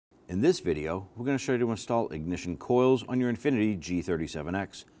In this video, we're going to show you to install ignition coils on your INFINITI G37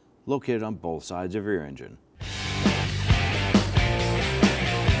 X, located on both sides of your engine.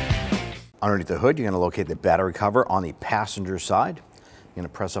 Underneath the hood, you're going to locate the battery cover on the passenger side. You're going to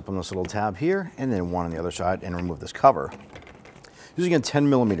press up on this little tab here, and then one on the other side, and remove this cover. Using a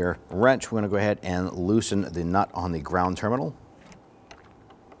 10mm wrench, we're going to go ahead and loosen the nut on the ground terminal.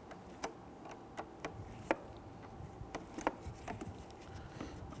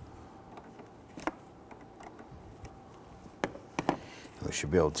 We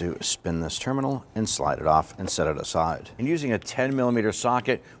should be able to spin this terminal and slide it off and set it aside. And using a 10mm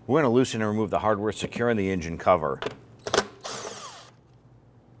socket, we're going to loosen and remove the hardware securing the engine cover.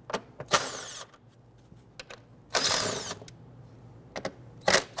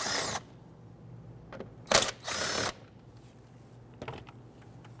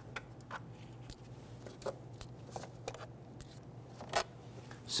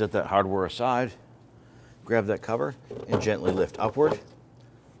 Set that hardware aside, grab that cover, and gently lift upward.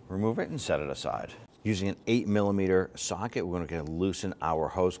 Remove it and set it aside. Using an 8mm socket, we're going to loosen our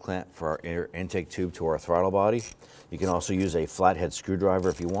hose clamp for our air intake tube to our throttle body. You can also use a flathead screwdriver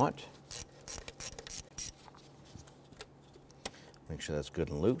if you want. Make sure that's good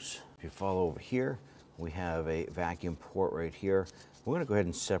and loose. If you follow over here, we have a vacuum port right here. We're going to go ahead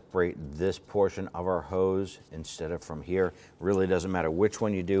and separate this portion of our hose instead of from here. Really doesn't matter which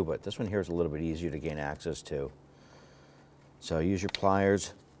one you do, but this one here is a little bit easier to gain access to. So use your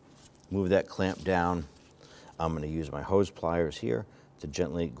pliers. Move that clamp down. I'm going to use my hose pliers here to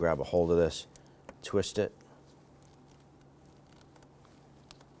gently grab a hold of this, twist it,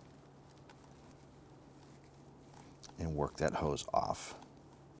 and work that hose off.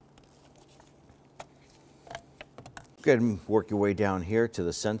 Go ahead and work your way down here to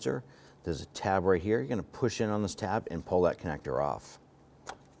the sensor. There's a tab right here. You're going to push in on this tab and pull that connector off.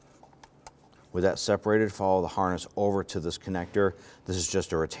 With that separated, follow the harness over to this connector. This is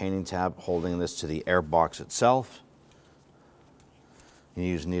just a retaining tab holding this to the air box itself. You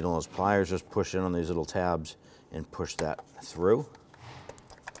use needle nose pliers, just push in on these little tabs and push that through.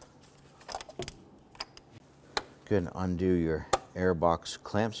 Go ahead and undo your air box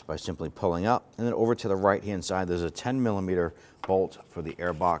clamps by simply pulling up. And then over to the right hand side, there's a 10mm bolt for the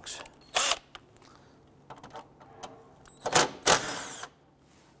air box.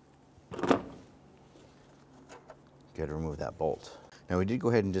 Go ahead and remove that bolt. Now we did go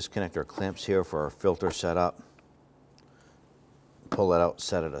ahead and disconnect our clamps here for our filter setup. Pull it out,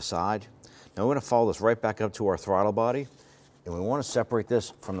 set it aside. Now we're going to follow this right back up to our throttle body, and we want to separate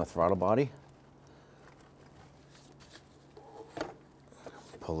this from the throttle body.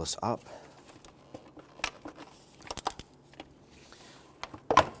 Pull this up.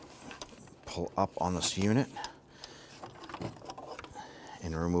 Pull up on this unit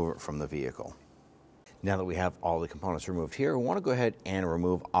and remove it from the vehicle. Now that we have all the components removed here, we want to go ahead and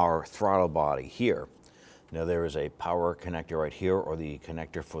remove our throttle body here. Now there is a power connector right here, or the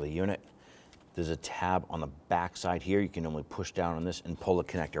connector for the unit. There's a tab on the back side here. You can only push down on this and pull the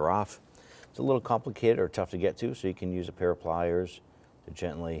connector off. It's a little complicated or tough to get to, so you can use a pair of pliers to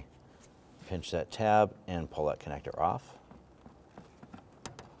gently pinch that tab and pull that connector off.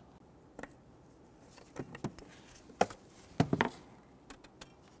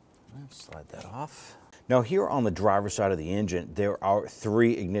 Slide that off. Now here on the driver's side of the engine, there are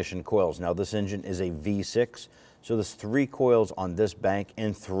 3 ignition coils. Now this engine is a V6, so there's 3 coils on this bank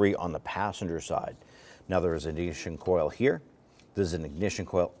and 3 on the passenger side. Now there is an ignition coil here. There's an ignition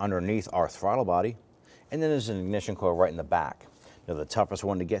coil underneath our throttle body, and then there's an ignition coil right in the back. Now the toughest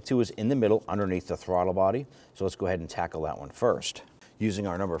one to get to is in the middle underneath the throttle body, so let's go ahead and tackle that one first. Using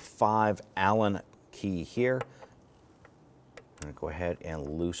our number 5 Allen key here, I'm going to go ahead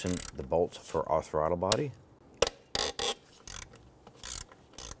and loosen the bolts for our throttle body.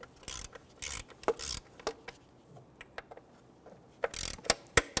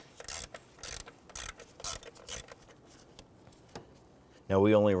 Now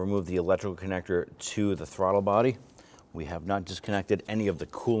we only removed the electrical connector to the throttle body. We have not disconnected any of the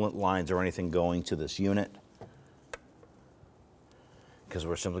coolant lines or anything going to this unit, because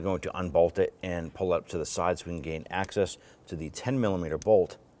we're simply going to unbolt it and pull it up to the side so we can gain access to the 10mm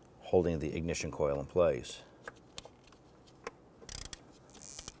bolt holding the ignition coil in place.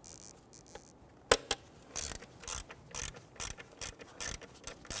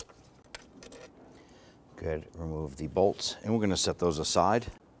 Go ahead, remove the bolts, and we're going to set those aside.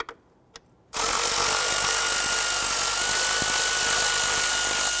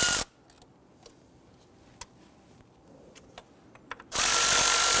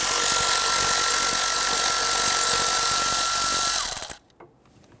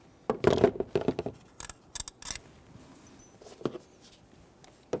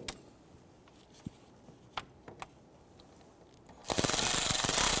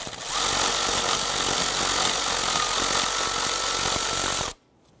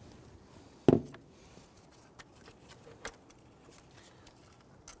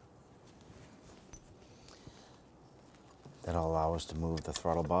 That'll allow us to move the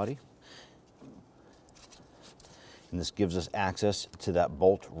throttle body. And this gives us access to that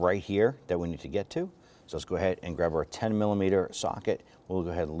bolt right here that we need to get to. So let's go ahead and grab our 10mm socket. We'll go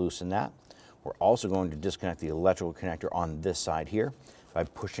ahead and loosen that. We're also going to disconnect the electrical connector on this side here by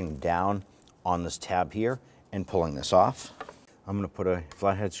pushing down on this tab here and pulling this off. I'm going to put a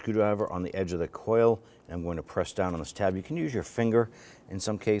flathead screwdriver on the edge of the coil, and I'm going to press down on this tab. You can use your finger in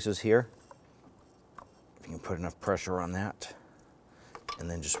some cases here, if you can put enough pressure on that, and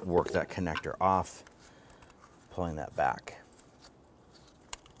then just work that connector off, pulling that back.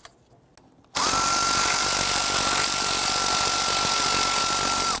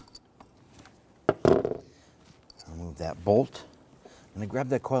 Remove that bolt. I'm going to grab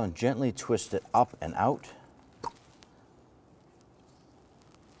that coil and gently twist it up and out.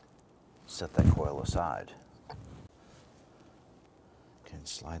 Set that coil aside. Can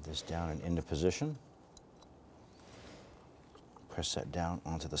slide this down and into position. Press that down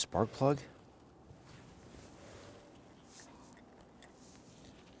onto the spark plug.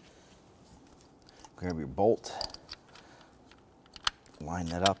 Grab your bolt, line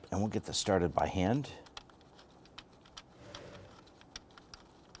that up, and we'll get this started by hand.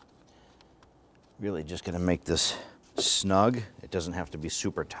 Really just going to make this snug. It doesn't have to be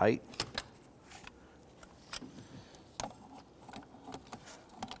super tight.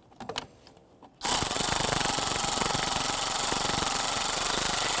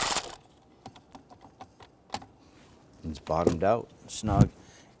 It's bottomed out, snug.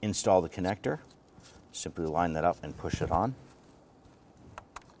 Install the connector. Simply line that up and push it on.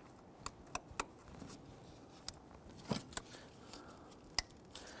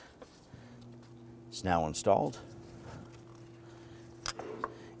 It's now installed.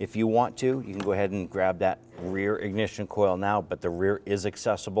 If you want to, you can go ahead and grab that rear ignition coil now, but the rear is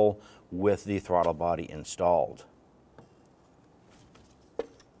accessible with the throttle body installed.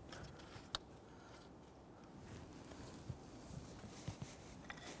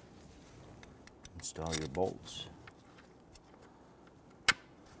 Install your bolts.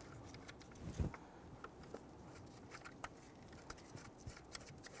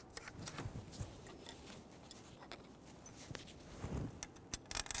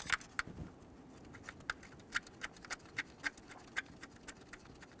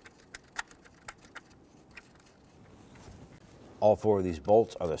 All four of these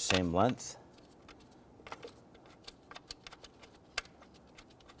bolts are the same length.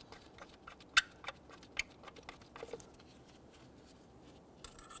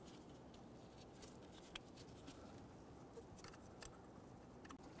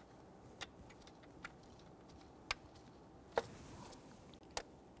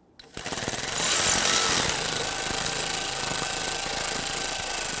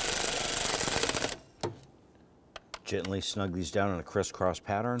 Gently snug these down in a crisscross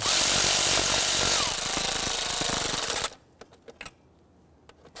pattern.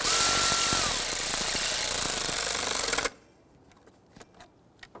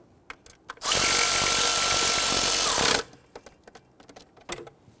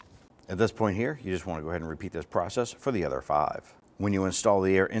 At this point here, you just want to go ahead and repeat this process for the other 5. When you install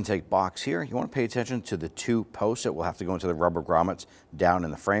the air intake box here, you want to pay attention to the 2 posts that will have to go into the rubber grommets down in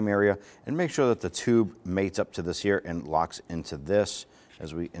the frame area, and make sure that the tube mates up to this here and locks into this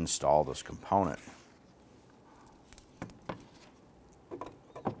as we install this component.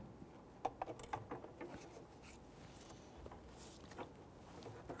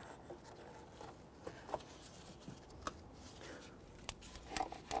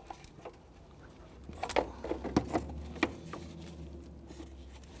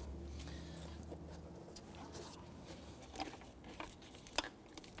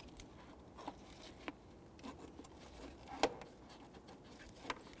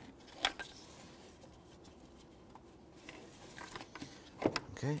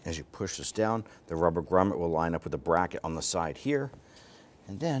 Okay, as you push this down, the rubber grommet will line up with the bracket on the side here.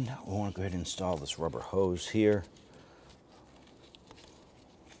 And then we want to go ahead and install this rubber hose here.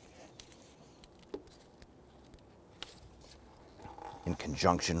 In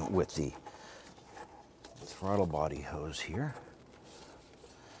conjunction with the throttle body hose here.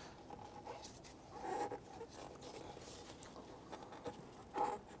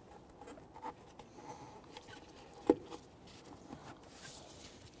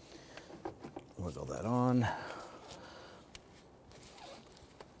 Wiggle that on.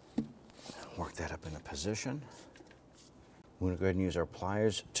 Work that up into position. We're going to go ahead and use our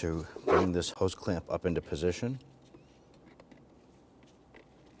pliers to bring this hose clamp up into position.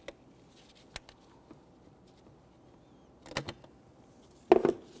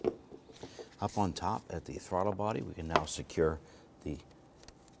 Up on top at the throttle body, we can now secure the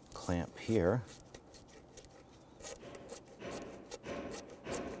clamp here.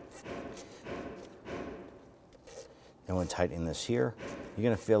 And when tightening this here, you're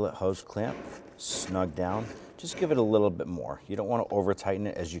going to feel that hose clamp snug down. Just give it a little bit more. You don't want to over tighten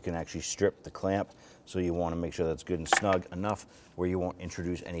it, as you can actually strip the clamp. So you want to make sure that's good and snug enough where you won't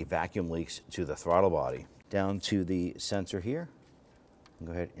introduce any vacuum leaks to the throttle body. Down to the sensor here.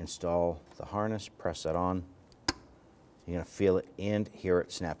 Go ahead and install the harness, press that on. You're going to feel it and hear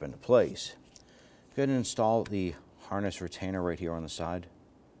it snap into place. Go ahead and install the harness retainer right here on the side.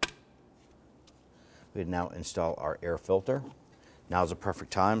 We now install our air filter. Now is a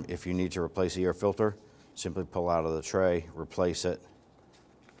perfect time. If you need to replace the air filter, simply pull out of the tray, replace it.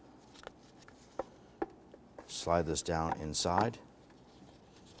 Slide this down inside.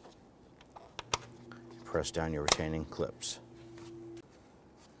 Press down your retaining clips.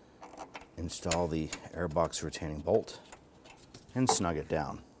 Install the airbox retaining bolt and snug it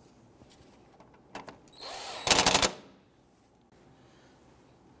down.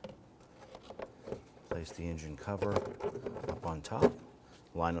 Place the engine cover up on top.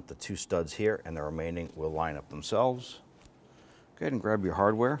 Line up the two studs here, and the remaining will line up themselves. Go ahead and grab your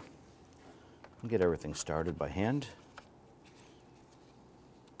hardware and get everything started by hand.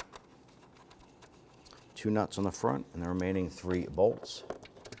 2 nuts on the front and the remaining 3 bolts.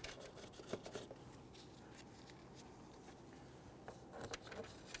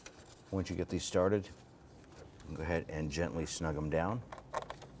 Once you get these started, you can go ahead and gently snug them down.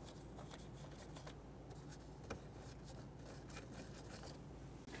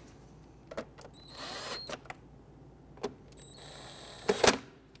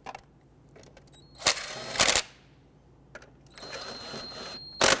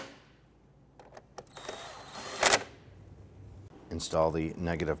 Install the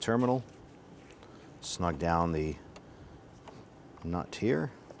negative terminal, snug down the nut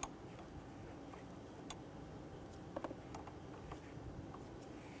here.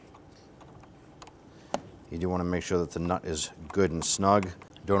 You do want to make sure that the nut is good and snug.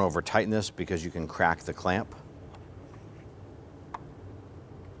 Don't over tighten this because you can crack the clamp.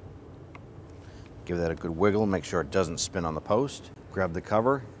 Give that a good wiggle, make sure it doesn't spin on the post. Grab the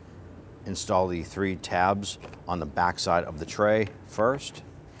cover, install the 3 tabs on the back side of the tray first.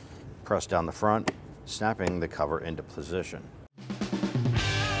 Press down the front, snapping the cover into position.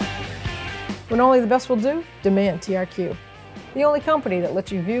 When only the best will do, demand TRQ. The only company that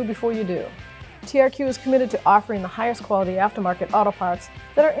lets you view before you do. TRQ is committed to offering the highest quality aftermarket auto parts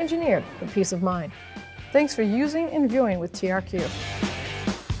that are engineered for peace of mind. Thanks for using and viewing with TRQ.